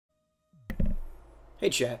Hey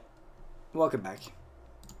chat, welcome back.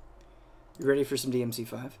 You ready for some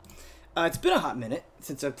DMC5? It's been a hot minute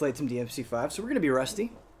since I've played some DMC5, so we're going to be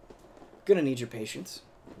rusty. Gonna need your patience,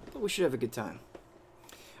 but we should have a good time.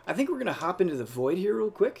 I think we're going to hop into the void here real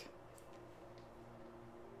quick.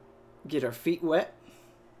 Get our feet wet.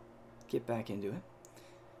 Get back into it.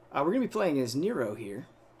 We're going to be playing as Nero here.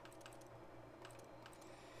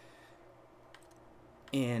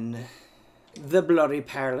 In the Bloody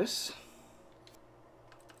Perilous.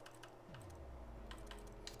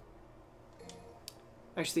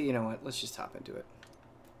 Actually, you know what? Let's just hop into it.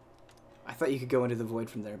 I thought you could go into the void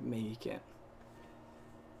from there, but maybe you can't.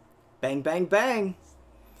 Bang, bang, bang!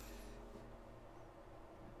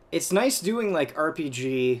 It's nice doing, like,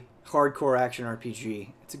 RPG, hardcore action RPG.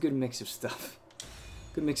 It's a good mix of stuff.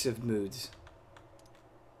 Good mix of moods.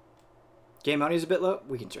 Game audio's a bit low?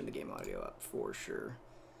 We can turn the game audio up, for sure.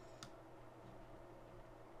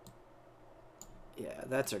 Yeah,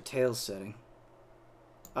 that's our Tails setting.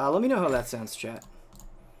 Let me know how that sounds, chat.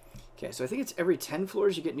 Okay, so I think it's every 10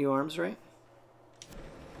 floors you get new arms, right?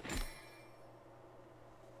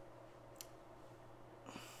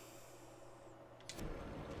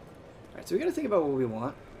 Alright, so we gotta think about what we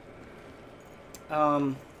want.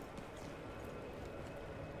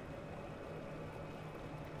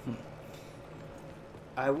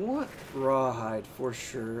 I want Rawhide for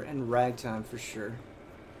sure, and Ragtime for sure.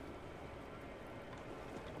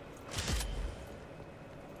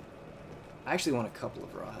 I actually want a couple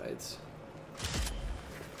of Rawhides.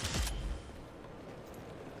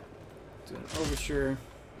 Do an Overture.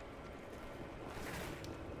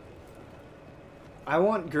 I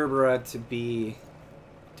want Gerbera to be...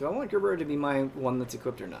 Do I want Gerbera to be my one that's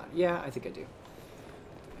equipped or not? Yeah, I think I do.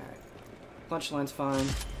 Alright. Punchline's fine.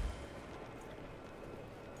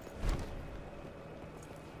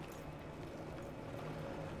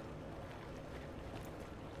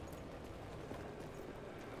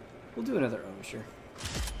 We'll do another Overture.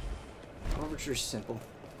 Overture's simple.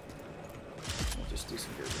 We'll just do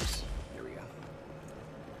some Gerberas. There we go.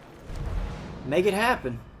 Make it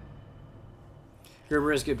happen.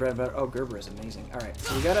 Gerbera's good bread and butter. Oh, Gerbera's amazing. Alright,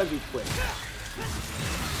 so we gotta be quick.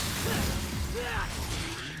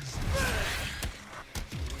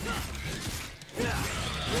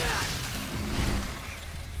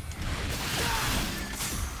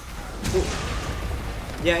 Cool.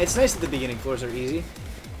 Yeah, it's nice that the beginning floors are easy.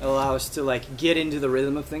 Allow us to like get into the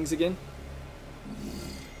rhythm of things again.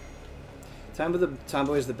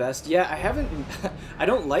 Tomboy is the best. Yeah, I haven't. I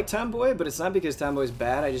don't like Tomboy, but it's not because Tomboy's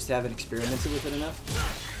bad. I just haven't experimented with it enough.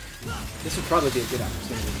 This would probably be a good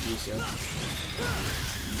opportunity to do so.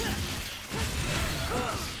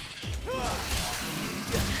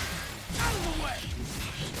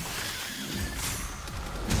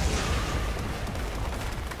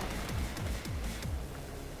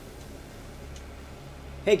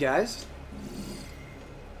 Hey guys,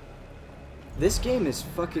 this game is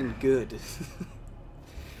fucking good.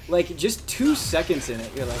 Like, just 2 seconds in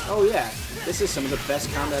it, you're like, oh yeah, this is some of the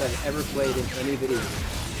best combat I've ever played in any video game.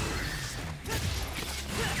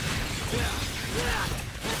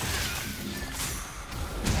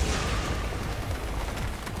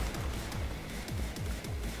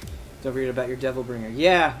 Don't forget about your Devilbringer.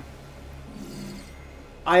 Yeah,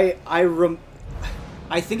 I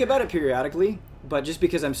think about it periodically. But just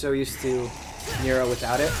because I'm so used to Nero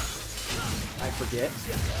without it, I forget.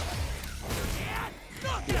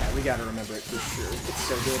 Yeah, we gotta remember it for sure. It's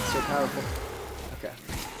so good, so powerful. Okay.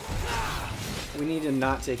 We need to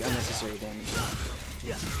not take unnecessary damage.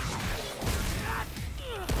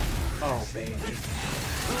 Oh, baby.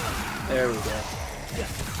 There we go.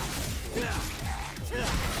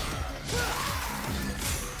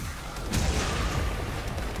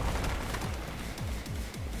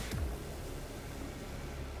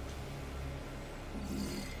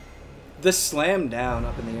 The slam down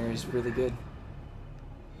up in the air is really good.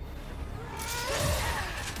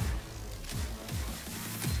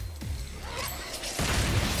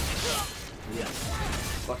 Yeah.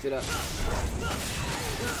 Fucked it up.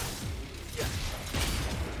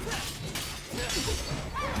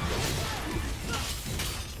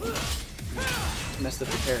 Messed up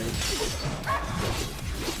the parry.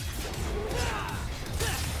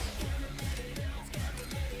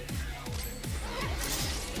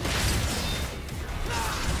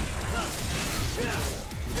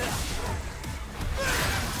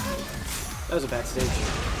 That was a bad stage.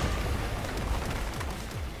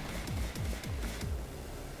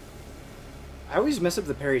 I always mess up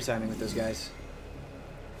the parry timing with those guys.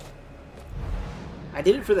 I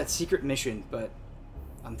did it for that secret mission, but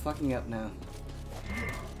I'm fucking up now.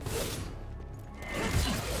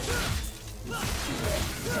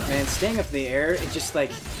 man. Staying up in the air, it just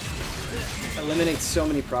like eliminates so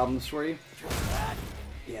many problems for you.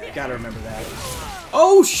 Yeah, gotta remember that.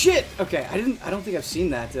 Oh shit! Okay, I don't think I've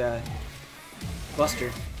seen that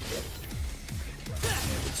Buster.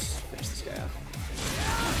 Let's finish this guy off.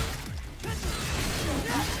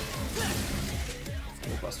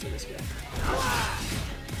 We'll Buster this guy.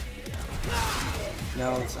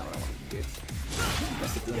 No, that's not what I wanted to do.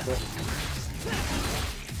 Messed up the input.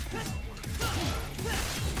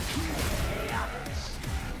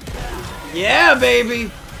 Yeah, baby!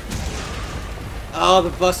 Oh,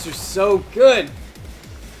 the Buster's so good!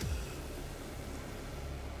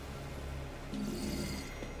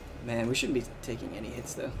 Man, we shouldn't be taking any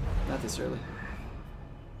hits, though. Not this early.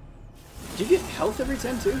 Do you get health every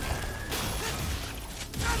 10, too?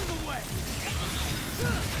 Out of the way!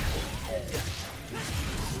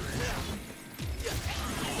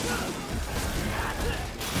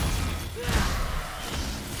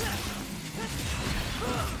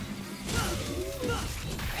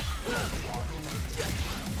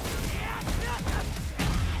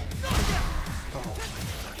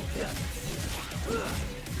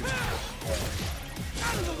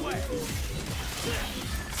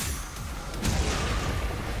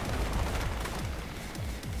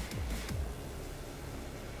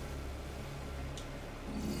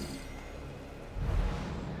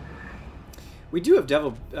 We do have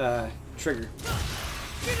Devil Trigger.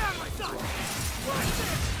 Get out of my sight.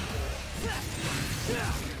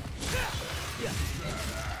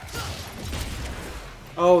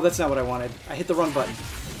 Oh, that's not what I wanted. I hit the wrong button.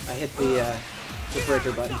 I hit the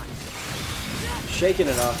breaker button. Shaking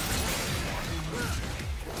it off.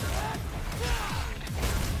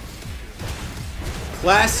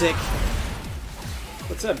 Classic.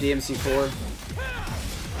 What's up, DMC4?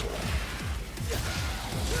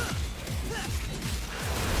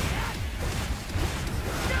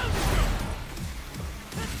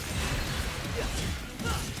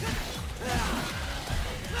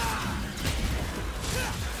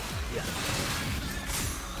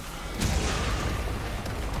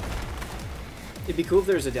 It'd be cool if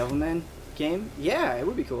there was a Devilman game. Yeah, it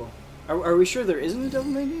would be cool. Are we sure there isn't a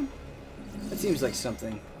Devilman game? That seems like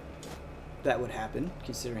something that would happen,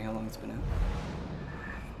 considering how long it's been out.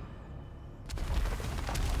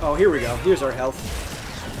 Oh, here we go. Here's our health.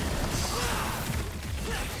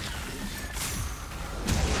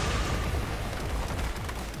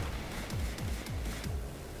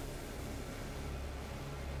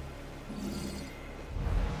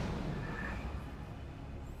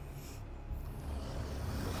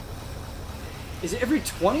 Is it every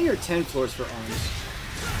 20 or 10 floors for arms?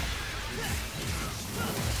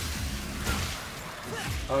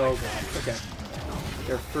 Oh god, okay.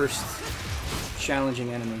 Their first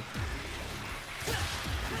challenging enemy.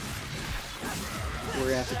 We're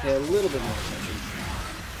gonna have to pay a little bit more attention.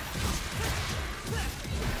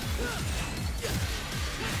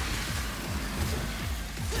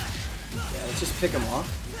 Yeah, let's just pick them off.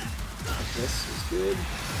 Like this is good.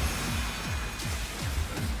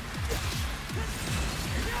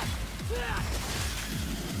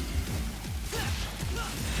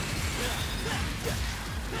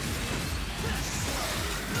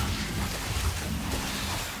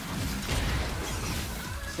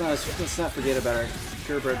 Let's not forget about our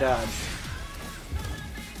Gerber dodge.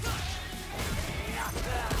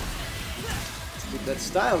 Let's keep that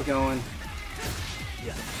style going.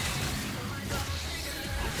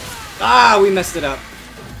 Ah, we messed it up.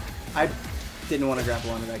 I didn't want to grapple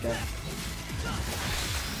onto that guy.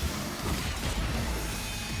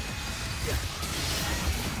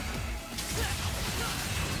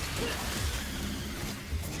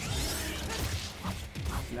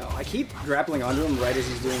 No, I keep grappling onto him right as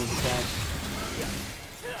he's doing his attack.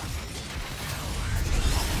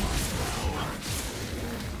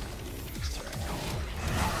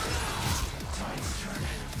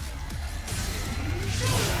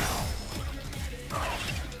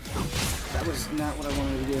 That was not what I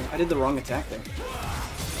wanted to do. I did the wrong attack there.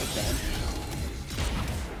 That's bad.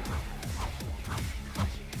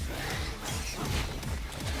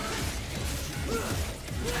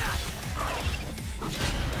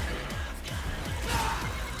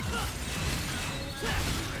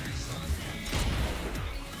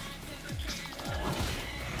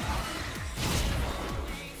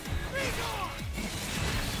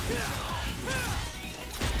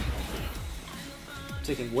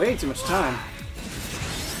 Taking way too much time.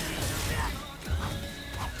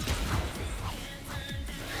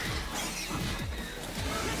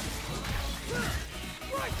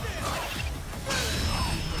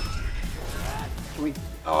 Can we?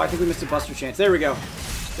 Oh, I think we missed a Buster chance. There we go.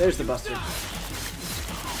 There's the Buster.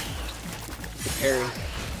 The parry.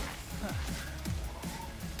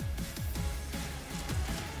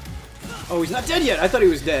 Oh, he's not dead yet! I thought he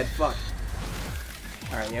was dead. Fuck.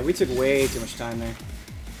 Alright, yeah, we took way too much time there.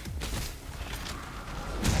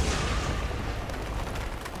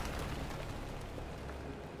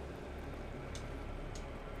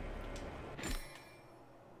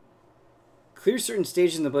 Clear certain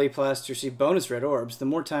stages in the Blade Blast to receive bonus red orbs. The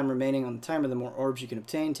more time remaining on the timer, the more orbs you can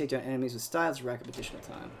obtain. Take down enemies with styles to rack up additional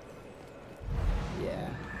time. Yeah.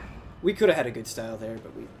 We could have had a good style there,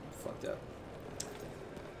 but we fucked up.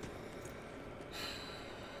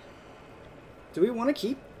 Do we want to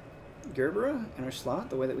keep Gerbera in our slot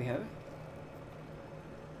the way that we have it?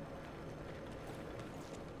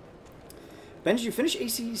 Benji, you finished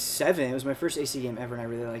AC7. It was my first AC game ever, and I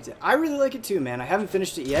really liked it. I really like it too, man. I haven't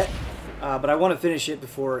finished it yet, but I want to finish it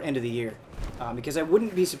before end of the year. Because I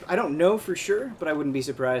wouldn't be... I don't know for sure, but I wouldn't be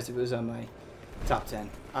surprised if it was on my top 10.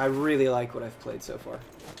 I really like what I've played so far.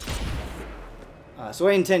 So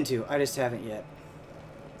I intend to. I just haven't yet.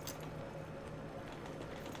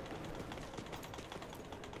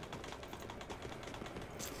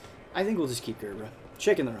 I think we'll just keep Gerbera.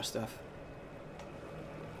 Checking the rest stuff.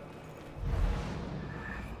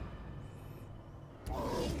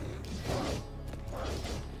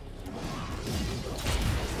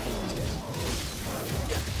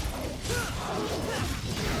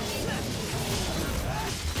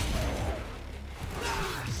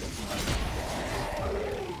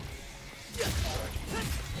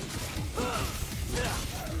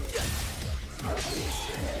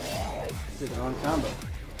 Did the wrong combo.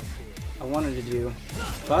 I wanted to do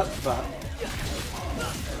bop bop.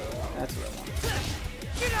 That's what I wanted.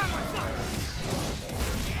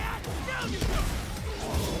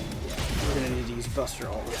 We're gonna need to use Buster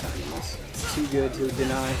all the time in this. It's too good to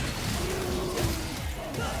deny.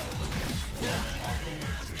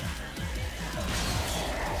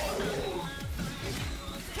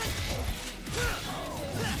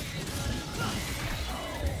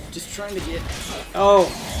 Just trying to get... Oh!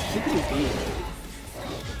 Keep getting beat.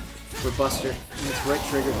 For Buster. And it's right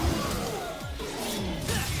trigger.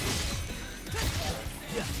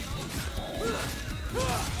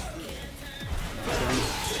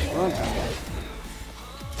 Wrong combo.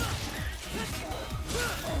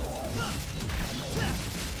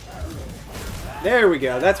 There we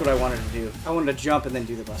go. That's what I wanted to do. I wanted to jump and then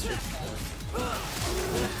do the Buster.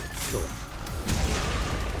 Cool.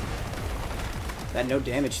 That no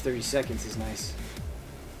damage 30 seconds is nice.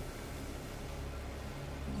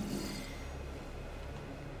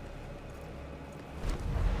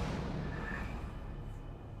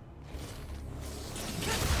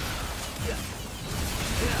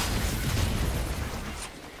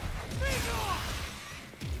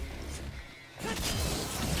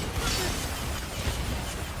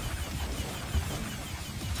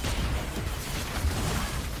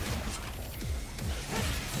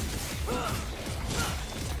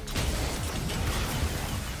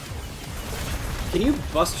 Can you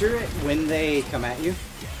Buster it when they come at you?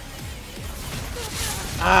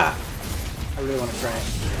 Ah! I really want to try it.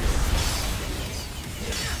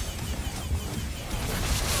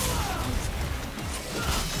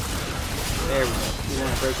 There we go. We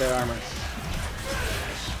want to break that armor.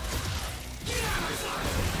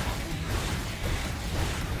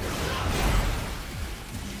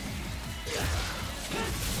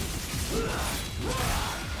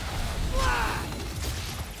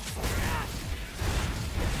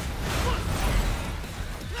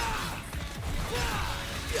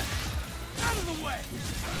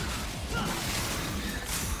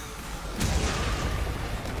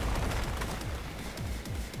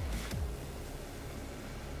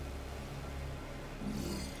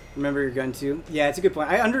 Remember your gun too? Yeah, it's a good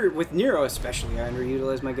point. With Nero especially, I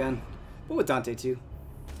underutilize my gun. But with Dante too.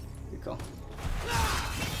 Good call.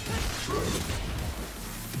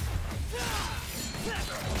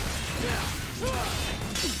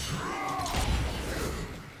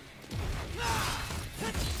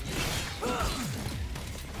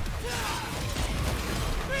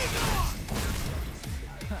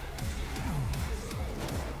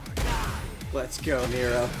 Let's go,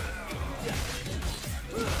 Nero.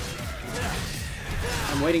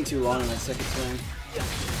 I'm waiting too long on that second swing.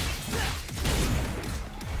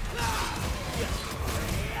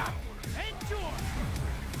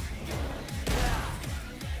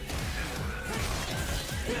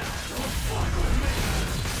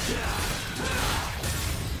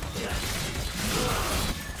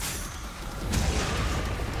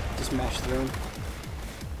 Just mash through him.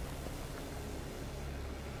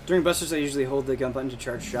 During busters, I usually hold the gun button to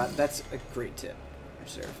charge shot. That's a great tip,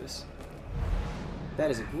 Seraphis. That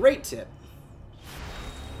is a great tip.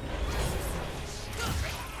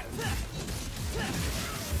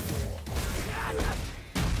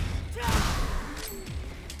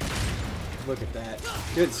 Look at that.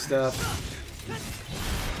 Good stuff.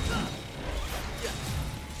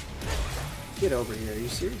 Get over here. Are you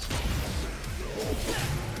serious?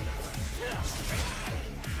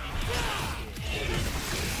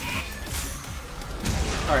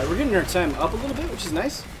 Alright, we're getting our time up a little bit, which is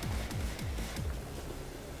nice.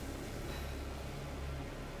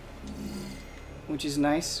 Which is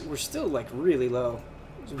nice. We're still, like, really low.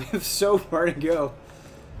 We have so far to go.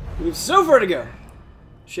 We have so far to go.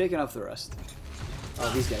 Shaking off the rust. Oh,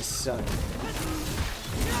 these guys suck. I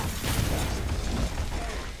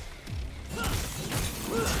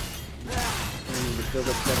need to build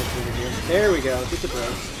up double trigger here. There we go. Get the bro.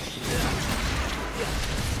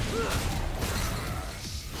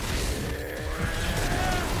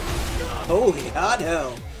 Holy hot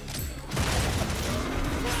hell.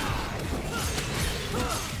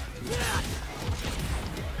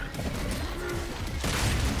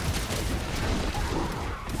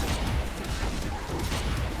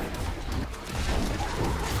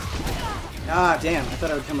 Ah, damn. I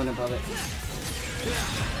thought I would come in above it.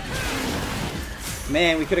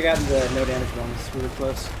 Man, we could have gotten the no damage bonus. We were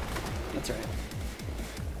close. That's alright.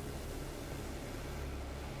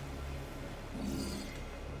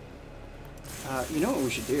 You know what we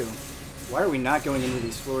should do? Why are we not going into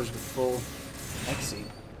these floors with full Exceed?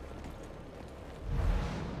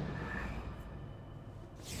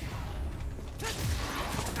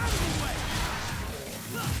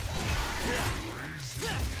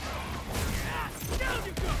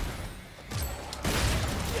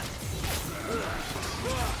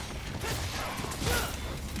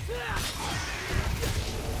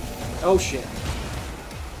 Oh shit.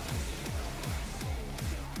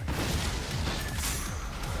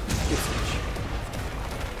 Good stage.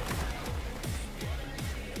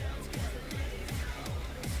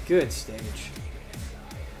 Good stage.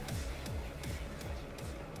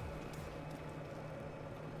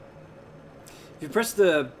 If you press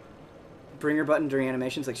the bringer button during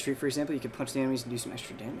animations, like Street for example, you can punch the enemies and do some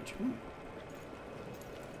extra damage.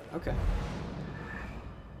 Okay.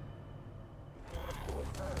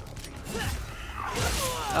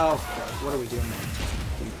 Oh, fuck. What are we doing there?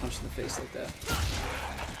 Getting punched in the face like that.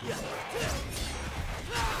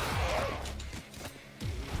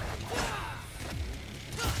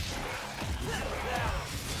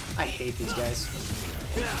 I hate these guys.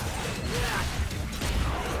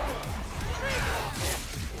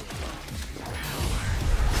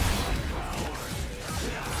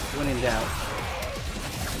 When in doubt.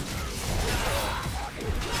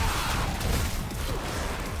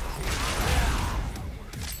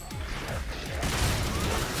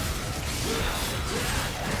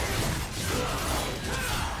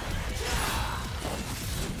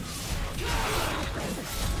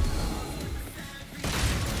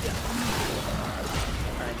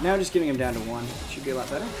 Now just getting him down to 1 should be a lot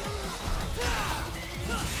better.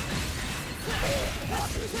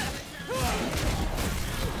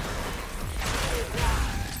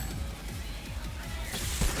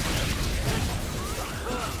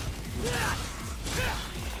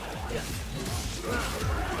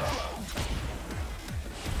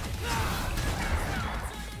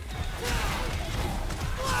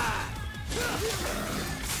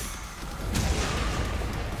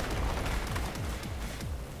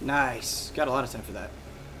 Nice. Got a lot of time for that.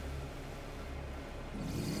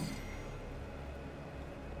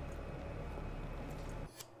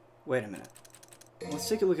 Wait a minute. Let's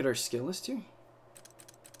take a look at our skill list here.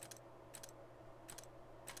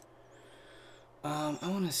 I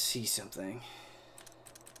want to see something.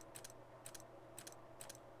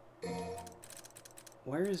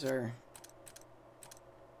 Where is our...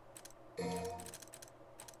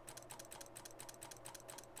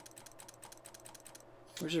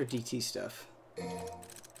 Where's our DT stuff?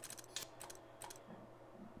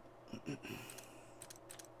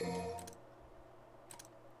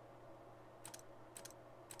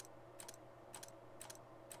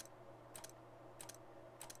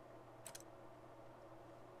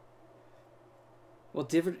 Well,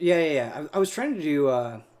 different. Yeah. I was trying to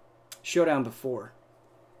do Showdown before,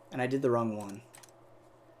 and I did the wrong one.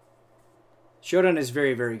 Showdown is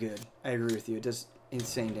very, very good. I agree with you. It does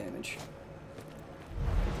insane damage.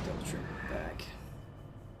 Get the double trigger back.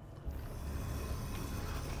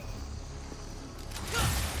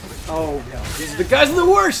 Oh no! These are the guys are the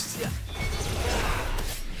worst. Get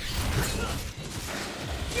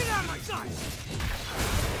out of my sight!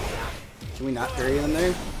 Can we not bury them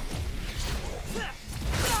there?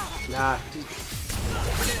 Nah.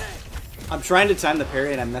 I'm trying to time the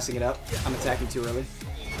parry and I'm messing it up. I'm attacking too early.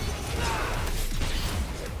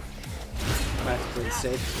 Play it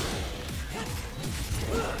safe.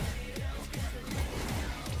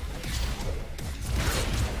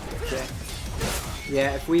 Okay.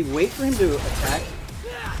 Yeah, if we wait for him to attack,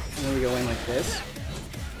 and then we go in like this,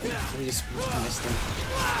 we just missed him.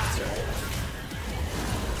 That's alright.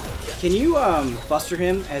 Can you buster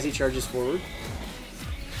him as he charges forward?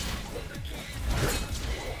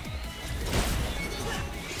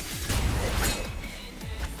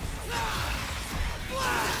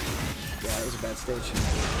 Yeah, that was a bad stage.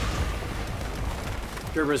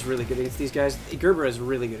 Gerber is really good against these guys. Gerber is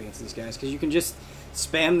really good against these guys because you can just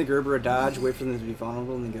spam the Gerber a dodge, wait for them to be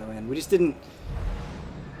vulnerable, and then go in. We just didn't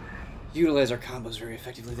utilize our combos very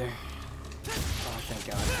effectively there. Oh, thank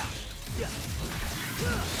God.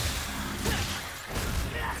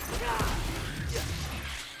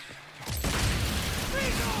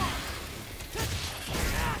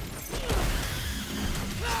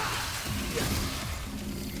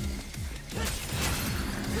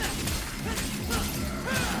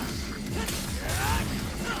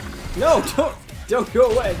 No, don't go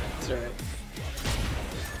away. It's alright.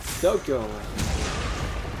 Don't go away.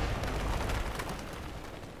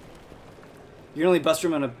 You can only buster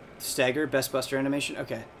him on a stagger, best buster animation?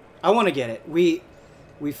 Okay. I want to get it. We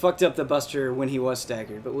fucked up the buster when he was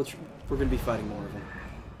staggered, but we're going to be fighting more of him.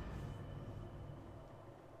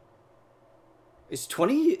 Is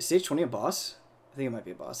stage 20 a boss? I think it might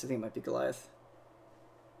be a boss. I think it might be Goliath.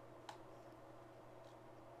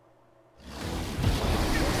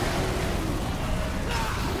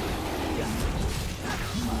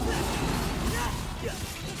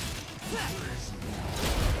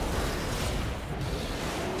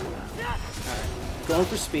 Going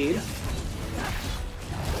for speed.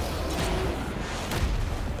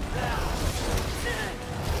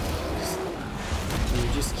 And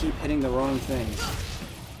you just keep hitting the wrong things.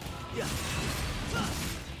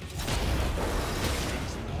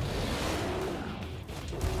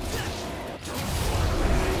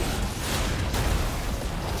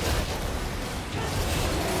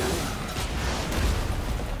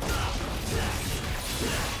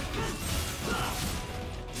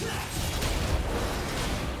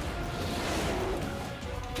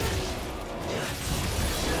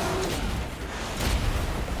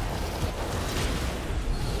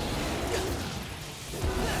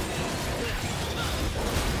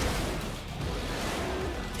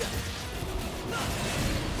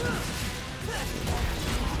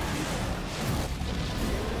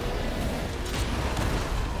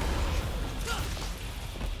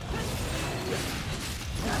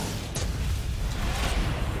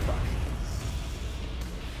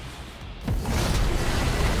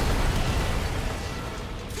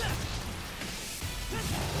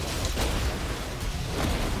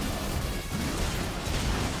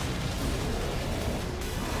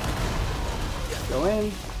 Go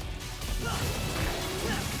in.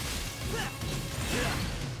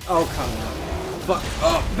 Oh, come on. Fuck.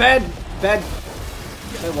 Oh, bad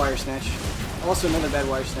wire snatch. Also another bad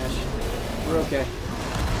wire snatch. We're okay.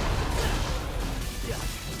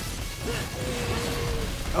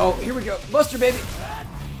 Oh, here we go. Buster, baby.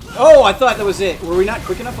 Oh, I thought that was it. Were we not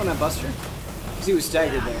quick enough on that buster? Because he was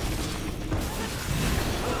staggered there.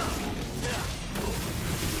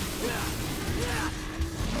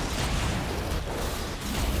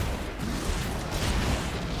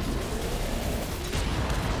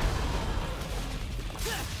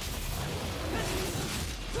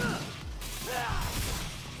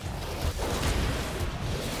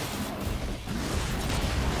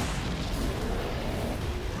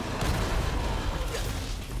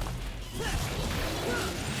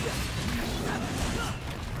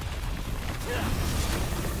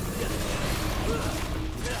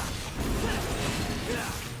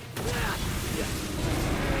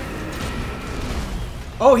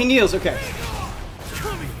 Oh, he kneels. Okay.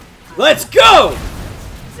 Let's go!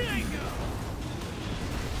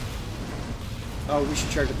 Oh, we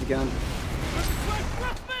should charge up the gun.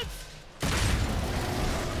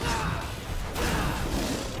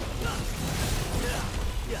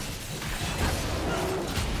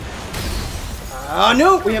 Oh,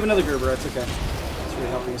 no! We have another Gerber. That's okay. It's really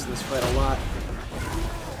helping us in this fight a lot.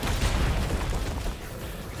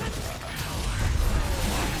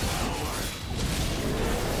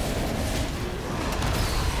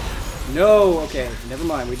 No! Okay, never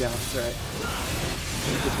mind. We don't. It's alright.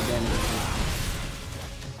 Get the damage.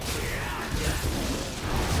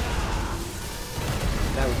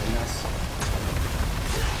 That would be nice.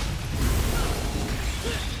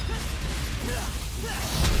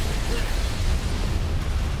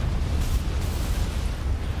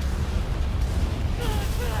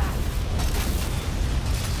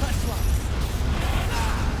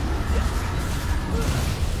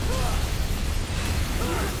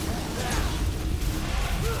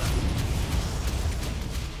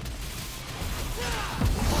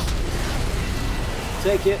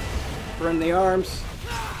 Take it. Burn the arms.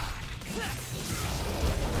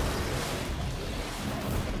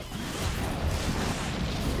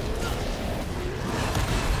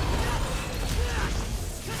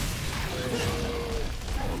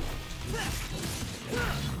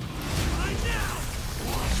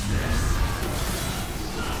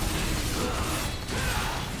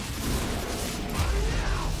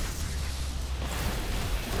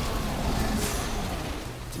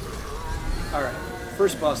 Alright,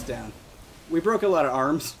 first boss down. We broke a lot of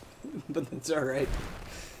arms, but that's alright.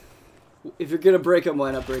 If you're gonna break them,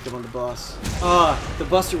 why not break them on the boss? Ah, the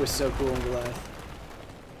Buster was so cool in Goliath.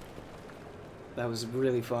 That was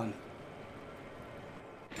really fun.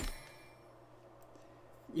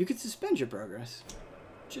 You could suspend your progress,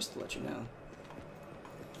 just to let you know.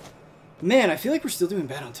 Man, I feel like we're still doing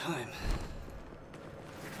bad on time.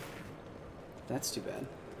 That's too bad.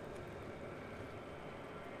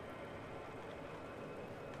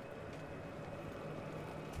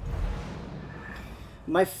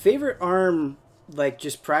 My favorite arm, like,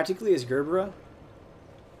 just practically is Gerbera.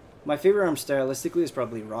 My favorite arm stylistically is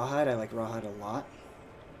probably Rawhide. I like Rawhide a lot.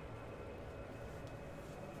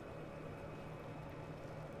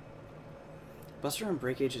 Buster on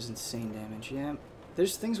Breakage is insane damage. Yeah,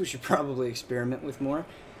 there's things we should probably experiment with more.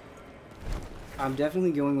 I'm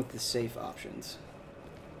definitely going with the safe options.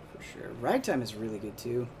 For sure. Ragtime is really good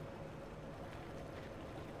too.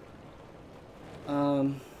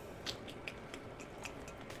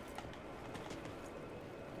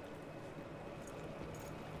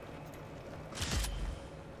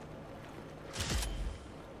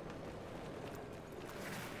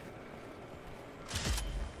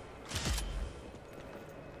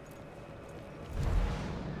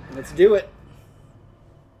 Let's do it.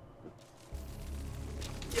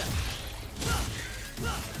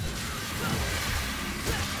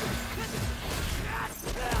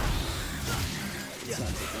 It's not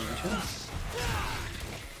taking much, huh?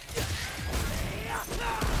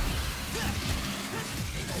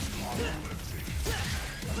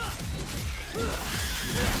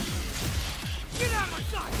 Get out of my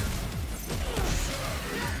sight!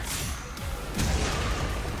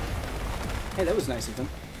 Hey, that was nice of them.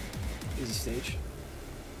 Easy stage.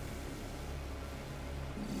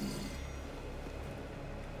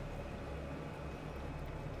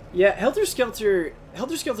 Yeah, Helter Skelter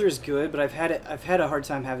is good, but I've had a hard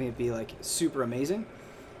time having it be like super amazing.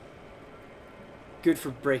 Good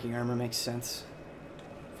for breaking armor, makes sense.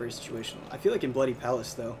 Very situational. I feel like in Bloody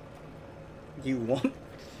Palace though, you want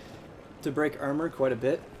to break armor quite a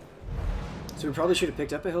bit. So we probably should have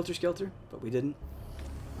picked up a Helter Skelter, but we didn't.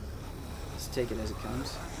 Let's take it as it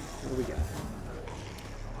comes. What do we got?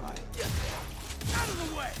 Hi. Out of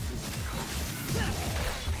the way!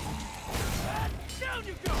 Down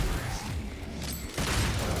you go!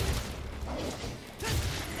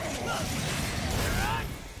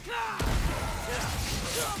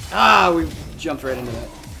 Ah, we jumped right into that.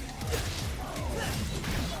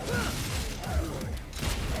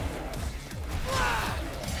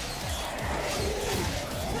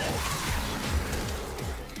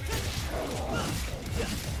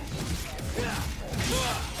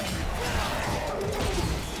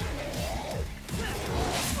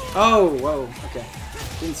 Oh, whoa, okay.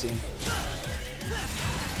 Didn't see him.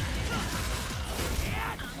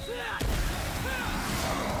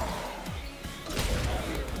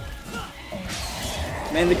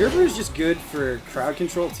 Man, the Gerber is just good for crowd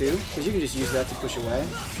control too, because you can just use that to push away.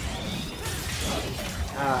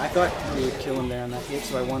 I thought we would kill him there on that hit,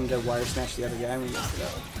 so I wanted to wire snatch the other guy and we messed it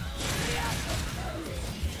up.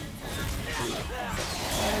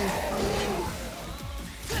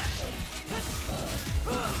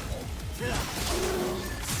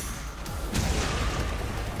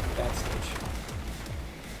 Backstage.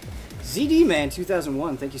 ZD Man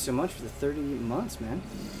 2001, thank you so much for the 30 months, man.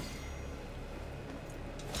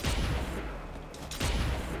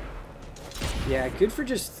 Yeah, good for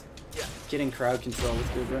just getting crowd control with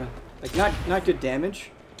Gerbera. Like not good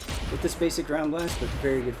damage with this basic ground blast, but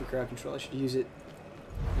very good for crowd control. I should use it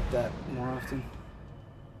with that more often.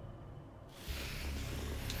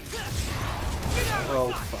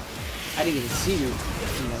 Oh fuck. I didn't even see you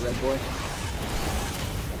in that red boy.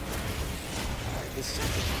 Alright, this is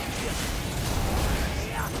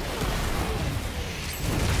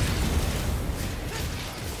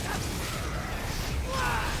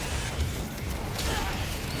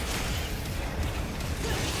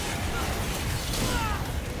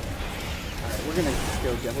we're gonna go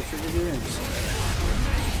double trigger here and just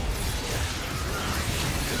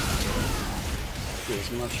do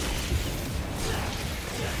as much as we can.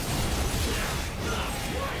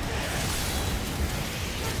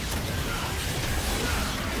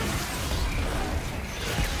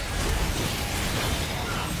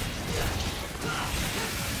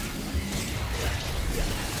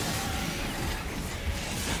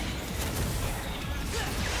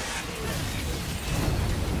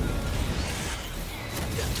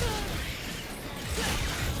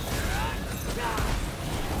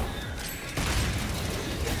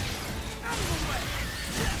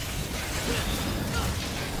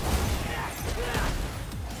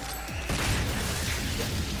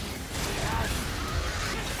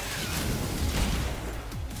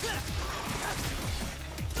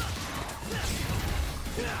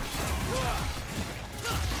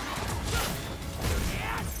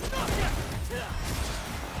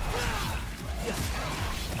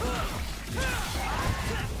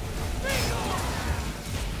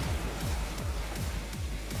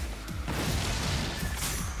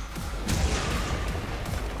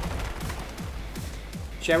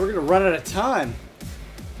 Chad, we're gonna run out of time.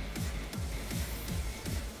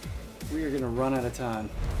 We are gonna run out of time.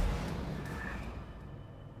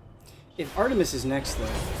 If Artemis is next, though,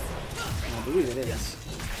 and I believe it is.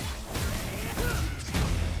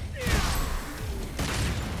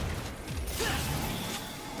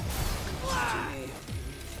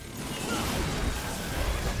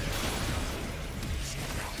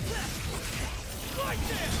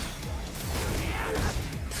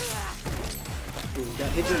 Ooh,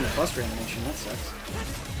 got hit during the buster animation. That sucks.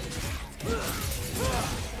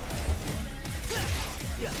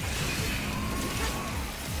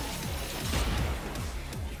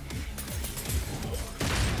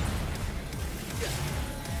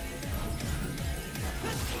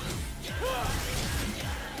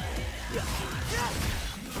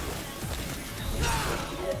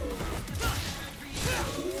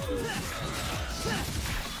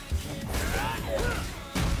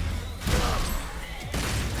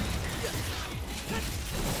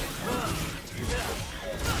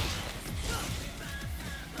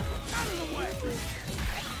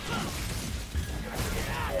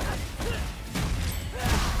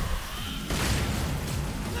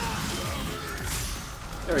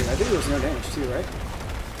 There we go. I think it was no damage too, right?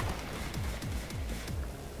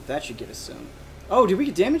 That should get us some. Oh, did we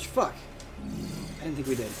get damage? Fuck. I didn't think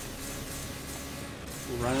we did.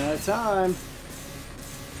 We're running out of time.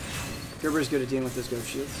 Gerber's good at dealing with those ghost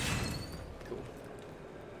shields. Cool.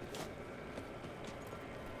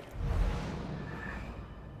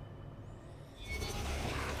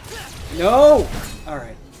 No!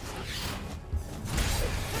 Alright.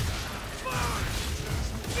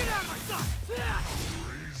 Get out of my sight!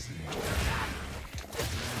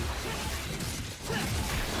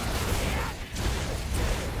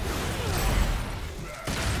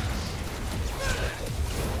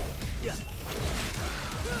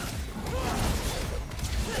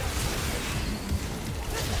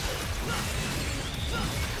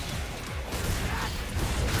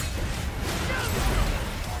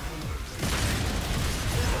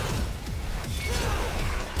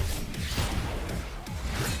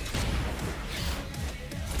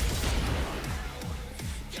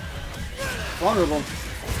 Vulnerable.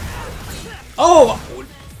 Oh!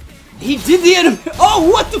 He did the enemy. Oh,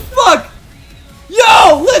 what the fuck?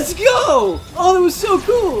 Yo, let's go! Oh, that was so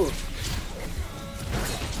cool.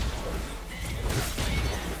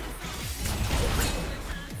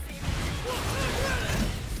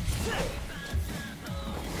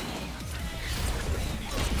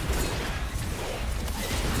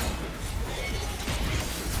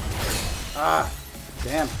 Ah,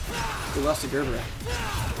 damn. We lost to Gerber.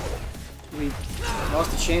 We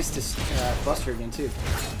lost a chance to bust her again, too.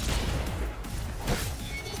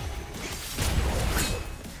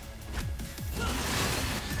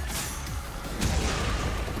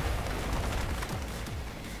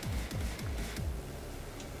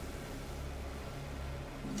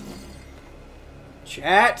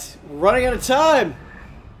 Chat, we're running out of time.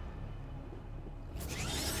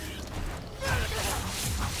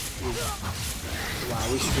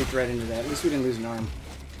 Wow, we streaked right into that. At least we didn't lose an arm.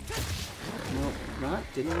 Nope, not.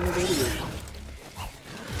 Didn't want to go to you.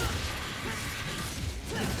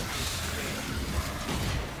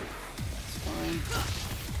 It's fine.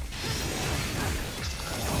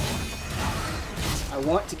 I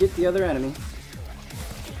want to get the other enemy.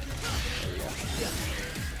 There we go.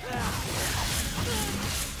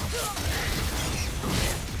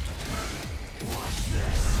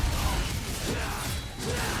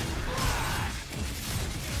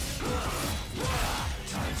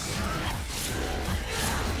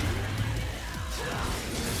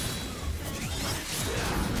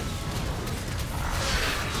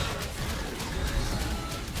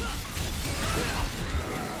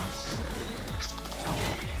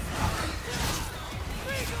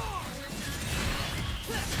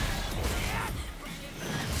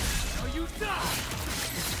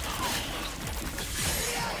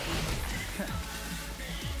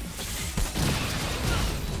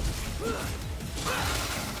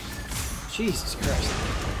 Jesus Christ.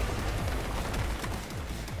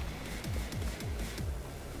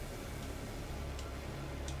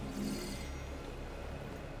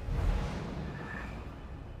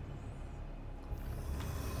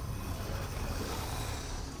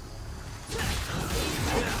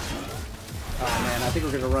 Oh man, I think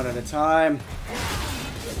we're gonna run out of time.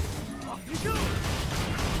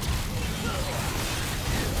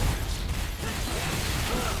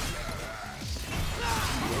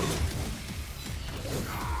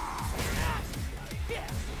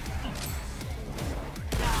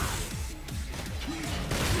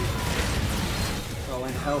 Oh,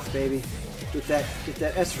 and health, baby. Get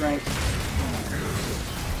that S rank.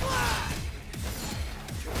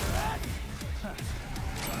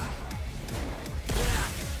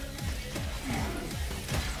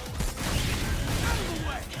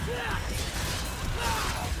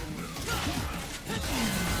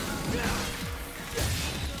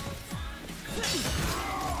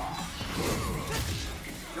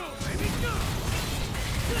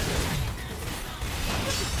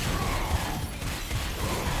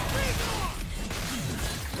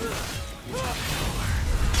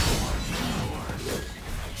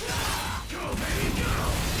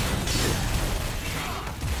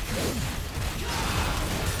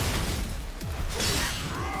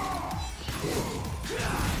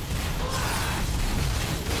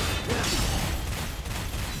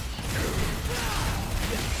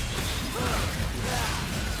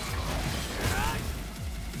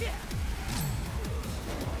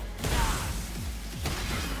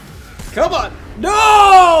 Come on!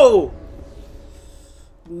 No!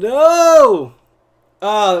 No!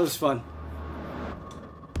 Oh, that was fun.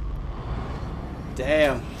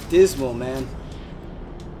 Damn. Dismal, man.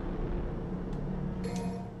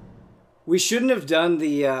 We shouldn't have done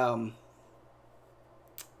the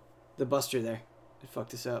Buster there. It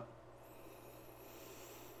fucked us up.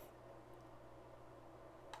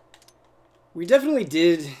 We definitely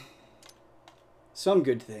did some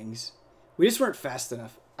good things. We just weren't fast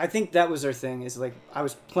enough. I think that was our thing, is like I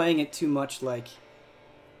was playing it too much like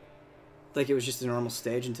it was just a normal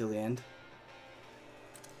stage until the end.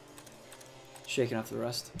 Shaking off the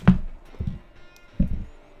rust.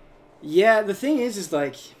 Yeah, the thing is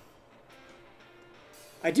like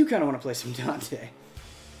I do kind of want to play some Dante.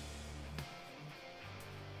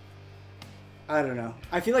 I don't know.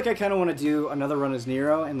 I feel like I kind of want to do another run as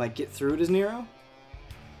Nero and like get through it as Nero.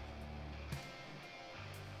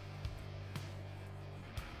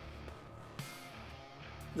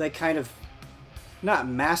 Like kind of not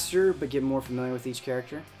master, but get more familiar with each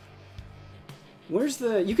character. Where's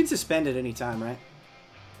the... You can suspend at any time, right?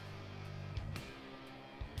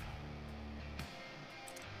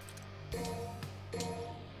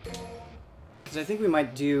 Because I think we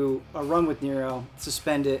might do a run with Nero,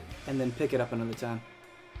 suspend it, and then pick it up another time.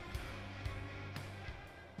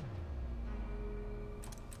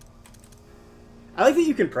 I like that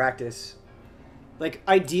you can practice. Like,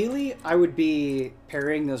 ideally, I would be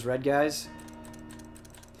parrying those red guys.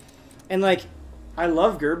 And, like, I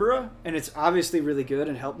love Gerbera, and it's obviously really good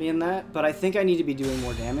and helped me in that, but I think I need to be doing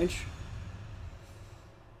more damage.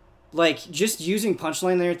 Like, just using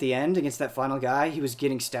Punchline there at the end against that final guy, he was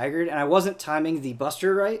getting staggered, and I wasn't timing the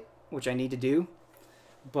Buster right, which I need to do.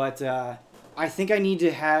 But I think I need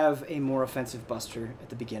to have a more offensive Buster at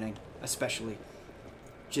the beginning, especially.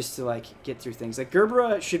 Just to, like, get through things. Like,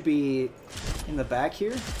 Gerbera should be in the back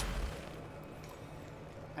here.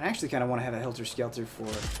 I actually kind of want to have a Helter Skelter for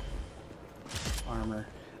armor.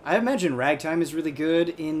 I imagine Ragtime is really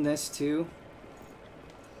good in this, too.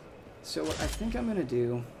 So what I think I'm going to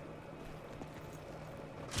do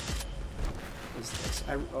is this.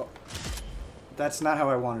 Oh, that's not how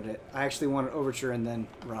I wanted it. I actually wanted Overture and then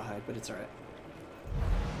Rawhide, but it's alright.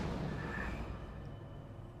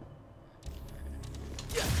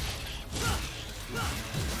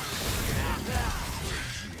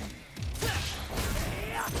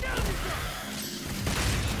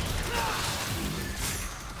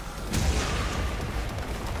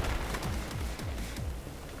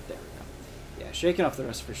 Shaking off the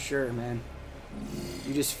rust for sure, man.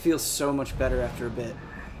 You just feel so much better after a bit.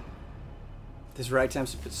 This Ragtime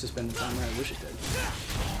suspended timer, I wish it did.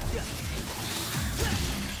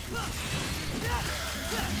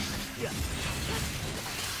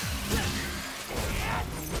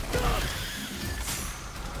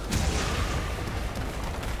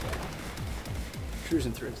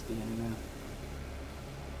 Cruising through it to the end now.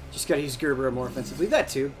 Just gotta use Gerbera more offensively. That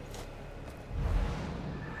too.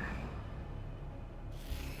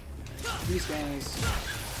 These guys.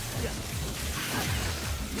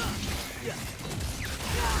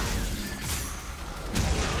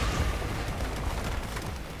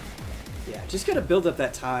 Yeah, just gotta build up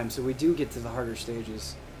that time so we do get to the harder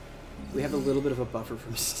stages. We have a little bit of a buffer for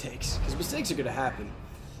mistakes, because mistakes are gonna happen.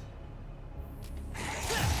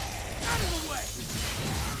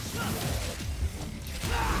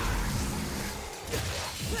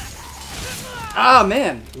 Ah,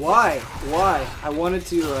 man, why? I wanted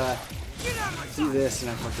to Get out of my Do sight! this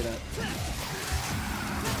and I fucked it up.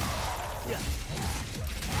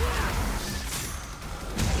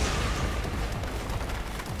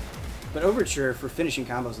 But Overture, for finishing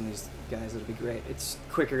combos on these guys, it'll be great. It's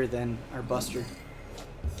quicker than our Buster,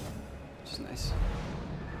 which is nice.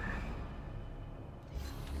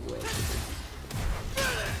 Way quicker.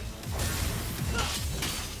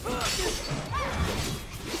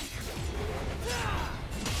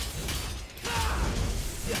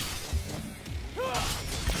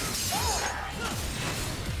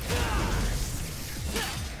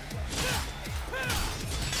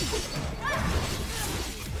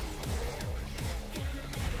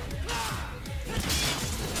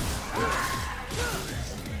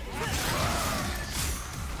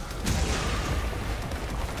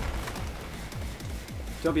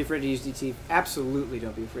 Don't be afraid to use DT. Absolutely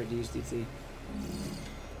don't be afraid to use DT.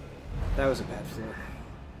 That was a bad floor.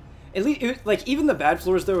 At least, like, even the bad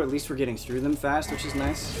floors, though, at least we're getting through them fast, which is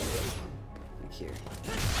nice. Like here.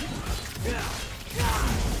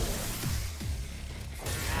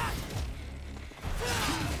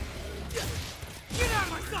 Get out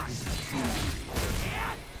of my sight!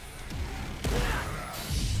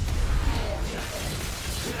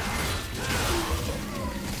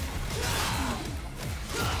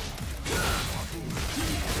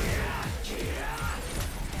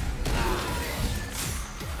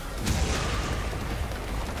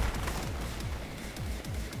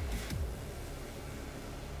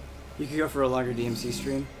 You could go for a longer DMC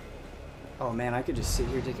stream. Oh man, I could just sit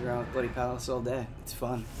here dicking around with Bloody Palace all day. It's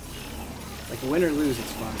fun. Like, win or lose,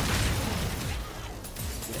 it's fun.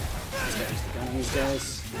 Yeah, let's get the gun on these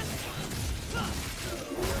guys.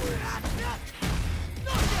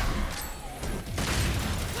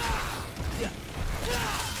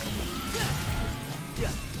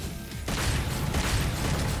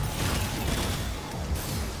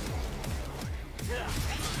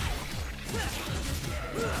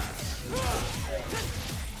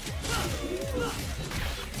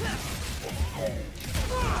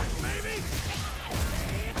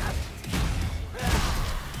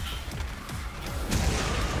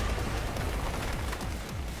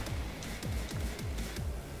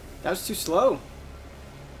 That was too slow.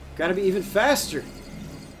 Gotta be even faster.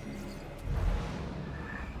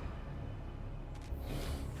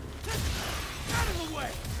 Out of the way!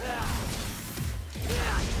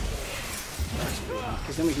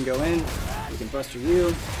 Because then we can go in, we can Buster you,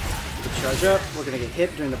 we can charge up. We're gonna get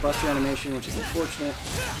hit during the Buster animation, which is unfortunate.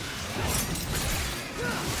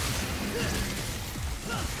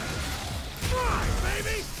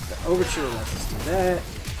 Baby! The Overture lets us do that.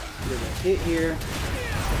 We're gonna hit here.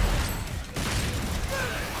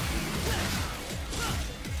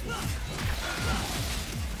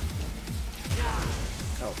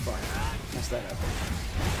 Oh fuck. Messed that up.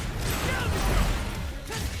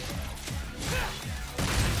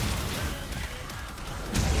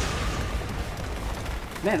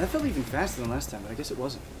 Man, that felt even faster than last time, but I guess it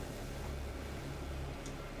wasn't.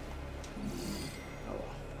 Oh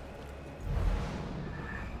well.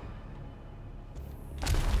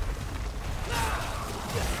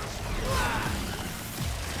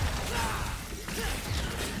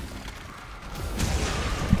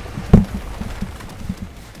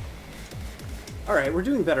 Alright, we're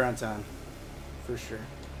doing better on time. For sure.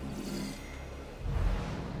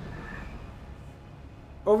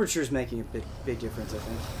 Overture's making a big difference, I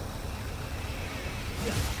think.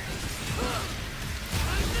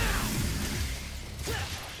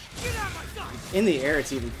 In the air,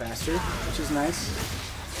 it's even faster, which is nice.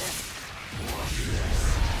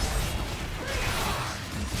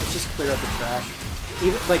 Let's just clear up the trash.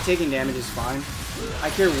 Even, like, taking damage is fine. I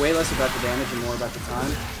care way less about the damage and more about the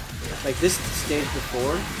time. Like, this stage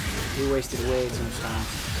before, we wasted way too much time.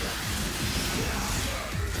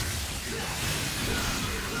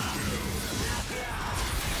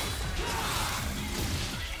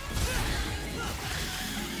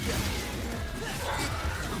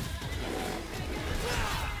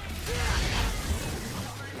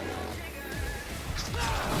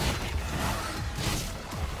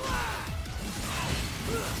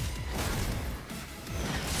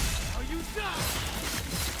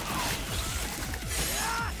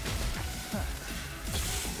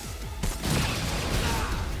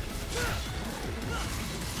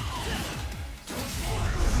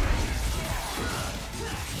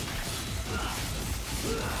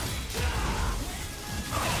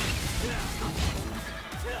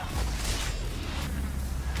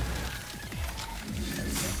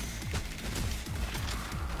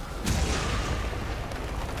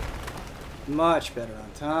 Much better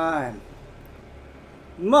on time.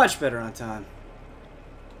 Much better on time.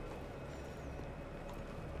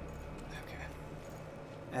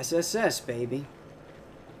 SSS, baby.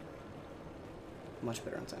 Much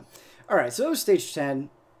better on time. Alright, so that was stage 10.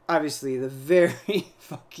 Obviously, the very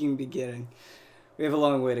fucking beginning. We have a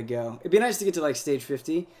long way to go. It'd be nice to get to, like, stage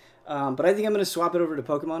 50. But I think I'm going to swap it over to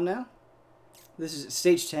Pokemon now. This is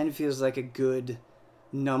stage 10 feels like a good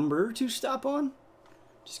number to stop on.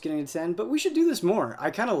 Just getting to 10. But we should do this more.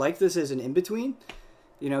 I kind of like this as an in-between.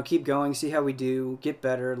 You know, keep going, see how we do, get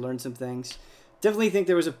better, learn some things. Definitely think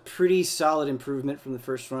there was a pretty solid improvement from the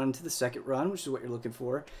first run to the second run, which is what you're looking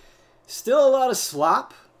for. Still a lot of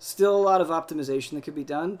slop. Still a lot of optimization that could be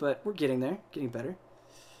done, but we're getting there, getting better.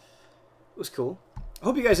 It was cool. I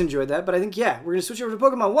hope you guys enjoyed that, but I think, yeah, we're going to switch over to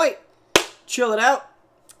Pokemon White. Chill it out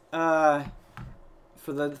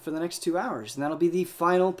for the next 2 hours, and that'll be the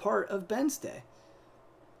final part of Ben's day.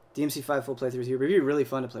 DMC5 full playthrough with Huber. It'd be really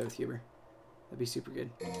fun to play with Huber. That'd be super good.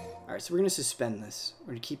 Alright, so we're going to suspend this.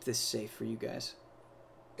 We're going to keep this safe for you guys.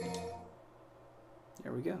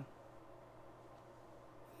 There we go.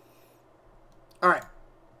 Alright.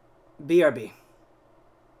 BRB.